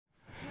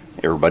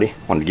Hey everybody,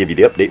 wanted to give you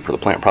the update for the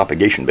plant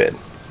propagation bed.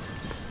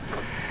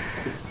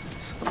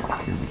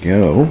 Here we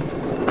go.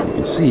 You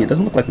can see it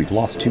doesn't look like we've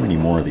lost too many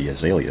more of the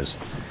azaleas.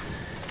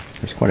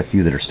 There's quite a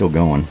few that are still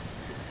going.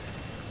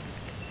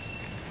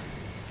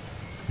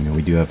 You know,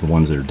 we do have the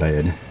ones that are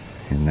dead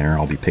in there.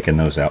 I'll be picking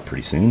those out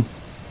pretty soon.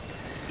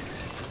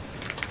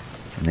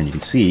 And then you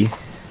can see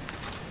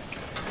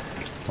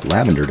the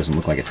lavender doesn't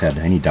look like it's had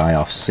any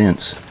die-off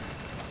since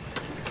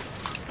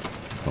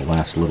the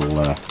last little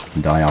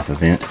die-off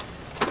event.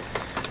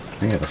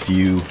 We have a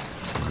few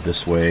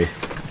this way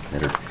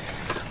that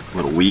are a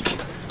little weak.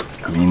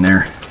 I mean,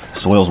 their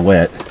soil's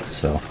wet,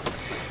 so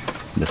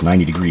this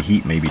 90-degree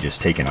heat may be just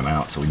taking them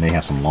out. So we may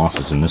have some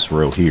losses in this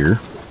row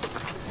here,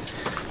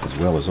 as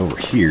well as over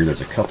here.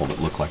 There's a couple that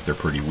look like they're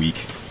pretty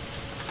weak.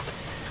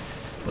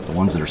 But the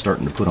ones that are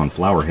starting to put on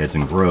flower heads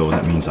and grow,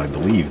 that means I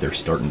believe they're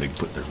starting to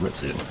put their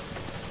roots in.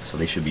 So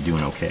they should be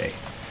doing okay.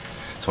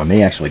 So I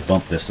may actually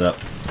bump this up,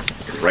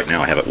 because right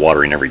now I have it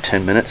watering every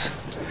 10 minutes.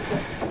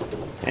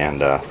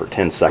 And for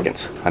 10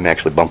 seconds. I may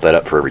actually bump that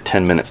up for every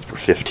 10 minutes for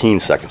 15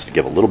 seconds to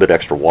give a little bit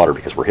extra water,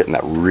 because we're hitting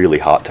that really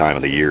hot time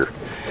of the year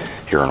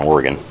here in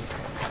Oregon,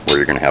 where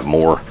you're going to have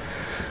more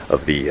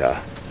of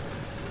the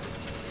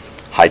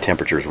high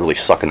temperatures really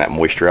sucking that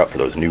moisture out for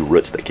those new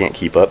roots that can't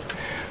keep up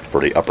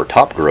for the upper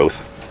top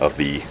growth of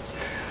the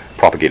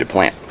propagated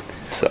plant.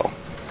 So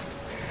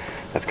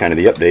that's kind of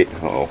the update.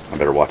 Uh-oh, I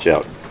better watch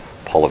out.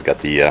 Paula's got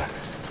the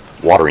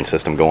watering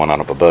system going on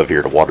up above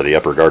here to water the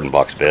upper garden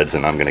box beds,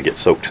 and I'm going to get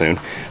soaked soon.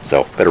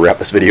 So better wrap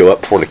this video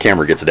up before the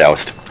camera gets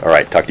doused.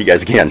 Alright, talk to you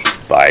guys again.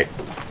 Bye.